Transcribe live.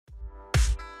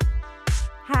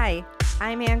Hi,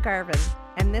 I'm Ann Garvin,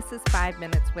 and this is 5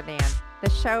 Minutes with Ann, the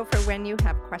show for when you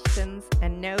have questions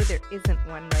and know there isn't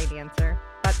one right answer,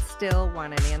 but still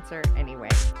want an answer anyway.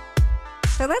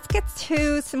 So let's get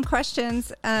to some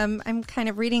questions. I'm kind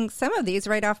of reading some of these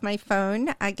right off my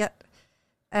phone. I get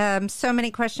so many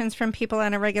questions from people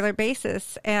on a regular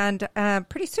basis, and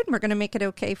pretty soon we're going to make it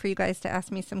okay for you guys to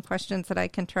ask me some questions that I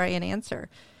can try and answer.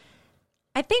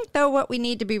 I think, though, what we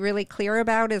need to be really clear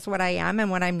about is what I am and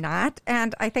what I'm not.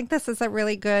 And I think this is a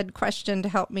really good question to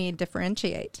help me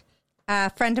differentiate. A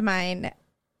friend of mine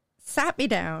sat me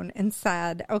down and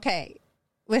said, okay,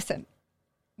 listen,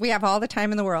 we have all the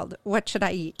time in the world. What should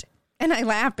I eat? And I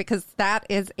laughed because that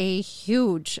is a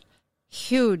huge,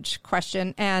 huge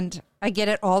question. And I get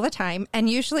it all the time. And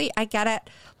usually I get it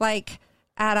like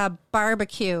at a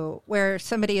barbecue where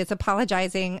somebody is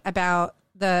apologizing about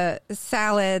the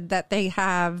salad that they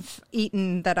have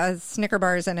eaten that has Snicker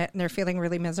bars in it, and they're feeling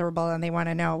really miserable, and they want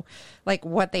to know like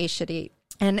what they should eat.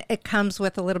 And it comes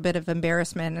with a little bit of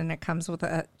embarrassment, and it comes with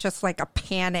just like a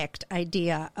panicked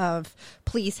idea of,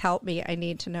 please help me, I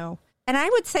need to know. And I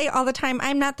would say all the time,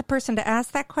 I'm not the person to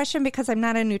ask that question because I'm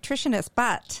not a nutritionist,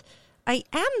 but I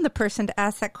am the person to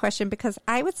ask that question because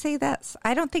I would say this: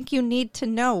 I don't think you need to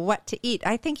know what to eat.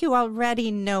 I think you already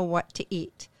know what to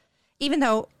eat. Even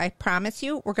though I promise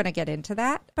you, we're going to get into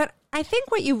that. But I think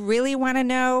what you really want to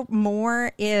know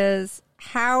more is,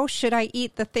 how should I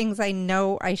eat the things I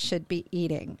know I should be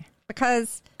eating?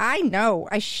 Because I know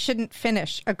I shouldn't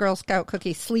finish a Girl Scout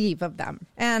cookie sleeve of them.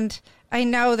 And I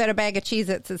know that a bag of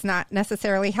Cheez-Its is not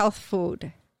necessarily health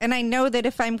food. And I know that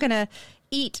if I'm going to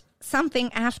eat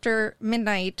something after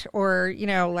midnight or,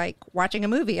 like watching a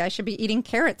movie, I should be eating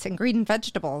carrots and green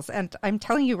vegetables. And I'm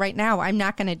telling you right now, I'm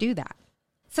not going to do that.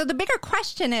 So the bigger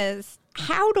question is,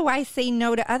 how do I say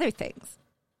no to other things?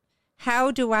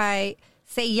 How do I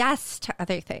say yes to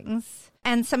other things?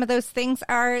 And some of those things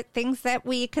are things that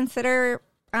we consider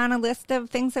on a list of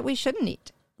things that we shouldn't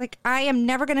eat. Like, I am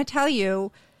never going to tell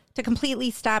you to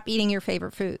completely stop eating your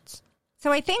favorite foods.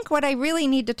 So I think what I really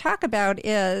need to talk about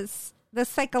is the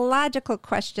psychological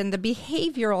question, the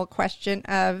behavioral question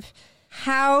of,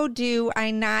 how do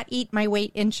I not eat my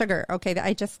weight in sugar? Okay,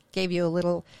 I just gave you a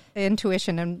little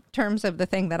intuition in terms of the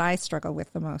thing that I struggle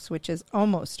with the most, which is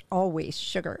almost always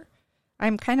sugar.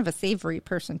 I'm kind of a savory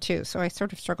person too, so I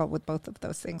sort of struggle with both of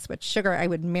those things. But sugar, I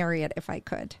would marry it if I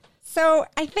could. So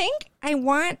I think I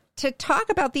want to talk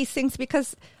about these things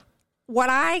because what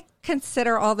I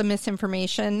consider all the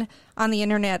misinformation on the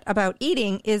internet about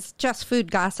eating is just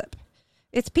food gossip.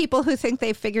 It's people who think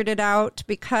they've figured it out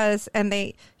because, and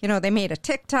they made a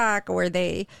TikTok or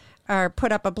they are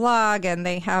put up a blog and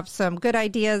they have some good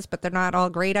ideas, but they're not all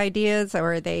great ideas,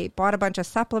 or they bought a bunch of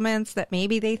supplements that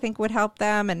maybe they think would help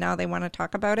them and now they want to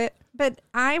talk about it. But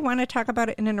I want to talk about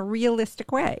it in a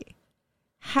realistic way.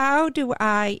 How do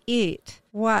I eat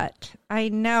what I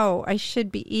know I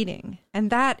should be eating? And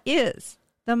that is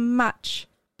the much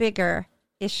bigger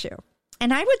issue.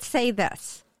 And I would say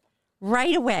this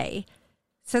right away.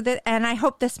 And I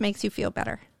hope this makes you feel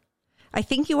better. I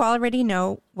think you already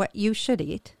know what you should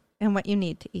eat and what you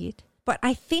need to eat. But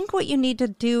I think what you need to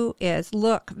do is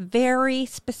look very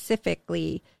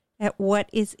specifically at what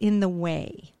is in the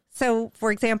way. So, for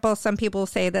example, some people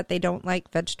say that they don't like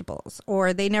vegetables,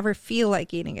 or they never feel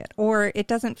like eating it, or it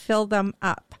doesn't fill them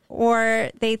up, or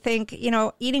they think,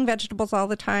 eating vegetables all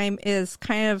the time is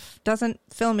doesn't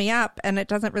fill me up and it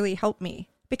doesn't really help me.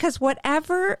 Because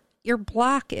whatever your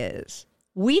block is,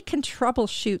 we can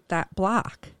troubleshoot that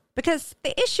block. Because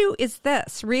the issue is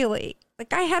this, really.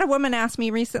 Like, I had a woman ask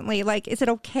me recently, like, is it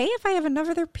okay if I have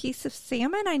another piece of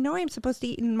salmon? I know I'm supposed to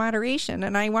eat in moderation.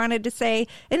 And I wanted to say,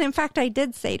 and in fact, I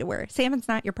did say to her, salmon's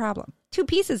not your problem. 2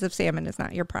 pieces of salmon is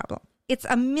not your problem. It's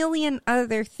a million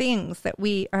other things that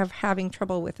we are having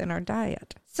trouble with in our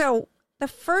diet. So the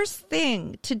first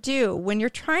thing to do when you're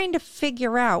trying to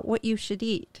figure out what you should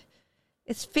eat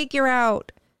is figure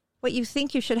out what you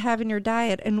think you should have in your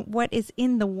diet and what is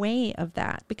in the way of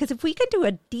that. Because if we can do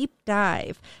a deep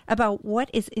dive about what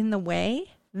is in the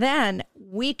way, then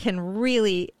we can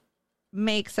really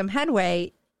make some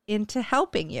headway into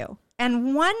helping you.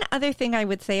 And one other thing I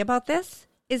would say about this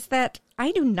is that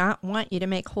I do not want you to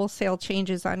make wholesale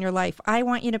changes on your life. I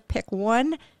want you to pick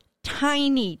one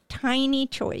tiny, tiny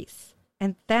choice,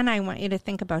 and then I want you to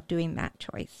think about doing that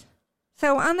choice.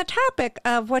 So on the topic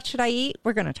of what should I eat,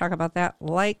 we're going to talk about that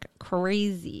like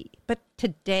crazy. But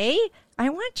today, I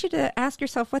want you to ask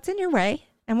yourself what's in your way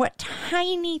and what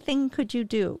tiny thing could you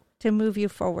do to move you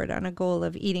forward on a goal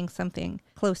of eating something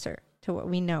closer to what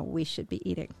we know we should be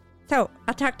eating. So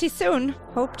I'll talk to you soon.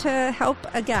 Hope to help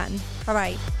again.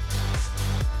 Bye-bye.